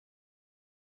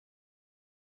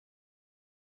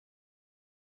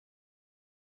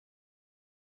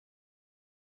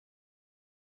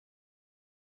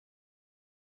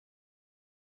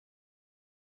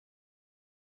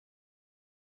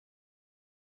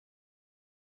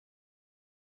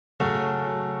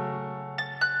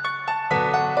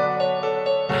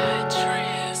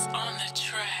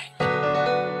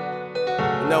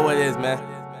know what it is, man.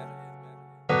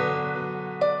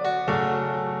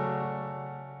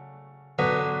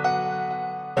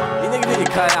 You niggas need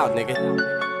to cut out, nigga.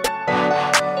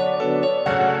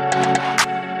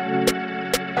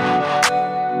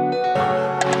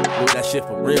 Do that shit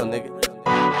for real, nigga.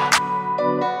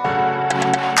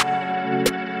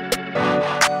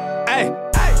 Hey,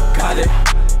 cut it,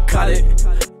 cut it,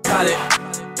 cut it,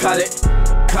 cut it,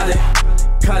 cut it,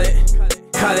 cut it,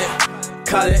 cut it,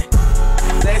 cut it.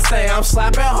 They say I'm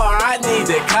slapping hard, I need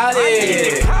to cut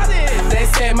it. They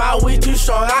say my weed too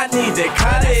strong, I need to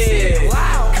cut it.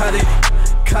 Cut it,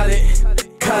 cut it,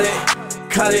 cut it,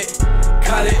 cut it,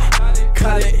 cut it,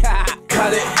 cut it,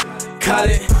 cut it, cut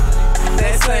it.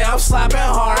 They say I'm slapping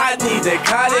hard, I need to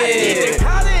cut it.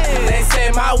 They say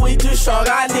my weed too strong,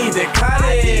 I need to cut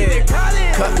it.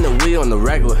 Cutting the weed on the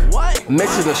regular,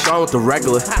 mixing the strong with the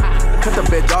regular. Cut the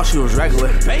bitch off, she was regular.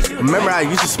 Remember I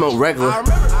used to smoke regular.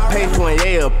 Pay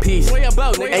 28 a piece,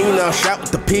 and you know strap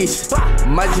with the piece.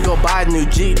 Might just go buy a new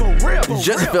Jeep,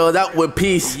 just fill it up with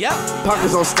peace.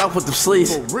 Pockets on stuff with the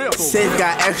sleeves, safe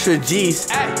got extra G's.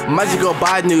 Might just go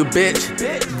buy a new bitch,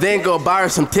 then go buy her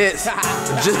some tits.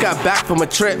 Just got back from a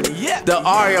trip, the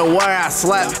area where I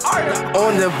slept,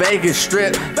 on the Vegas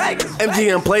strip.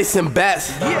 MG in place and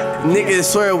bets, niggas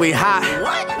swear we hot.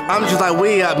 I'm just like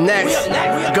we up next.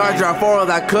 Guard drop 4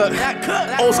 that cook.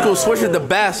 Old school switch is the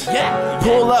best.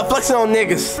 Pull up, flexing on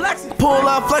niggas. Pull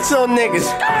up, flexing on niggas.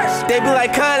 They be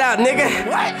like, cut it out, nigga.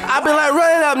 I be like,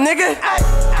 run it up, nigga.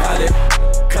 Cut it,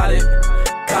 cut it,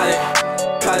 cut it,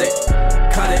 cut it,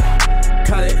 cut it,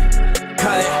 cut it,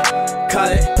 cut it,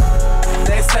 cut it.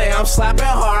 They say I'm slapping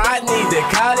hard, I need to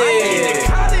cut it.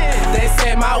 They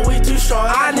say my weed too strong,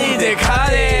 I need to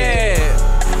cut it.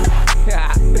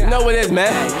 You know what it is,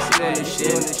 man. Hey, you see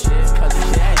this shit?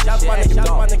 Shout my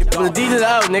nigga, from the D to the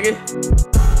O, nigga.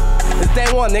 It's day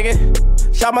one, nigga.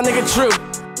 Shout my nigga True.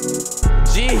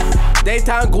 G,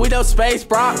 daytime Guido Space,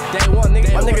 bro. Day one,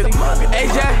 nigga. My nigga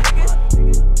AJ.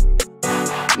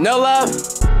 No love.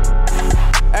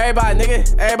 Everybody, nigga.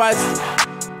 Everybody's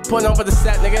putting on for the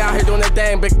set, nigga. Out here doing their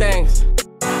thing, big things.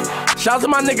 Shout out to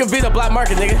my nigga Vito, Black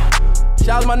Market, nigga.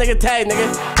 Shout out to my nigga Tay,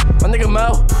 nigga. My nigga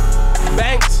Mo.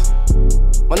 Banks.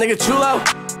 My nigga Chulo.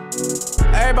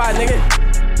 Everybody, nigga.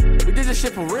 We did this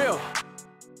shit for real.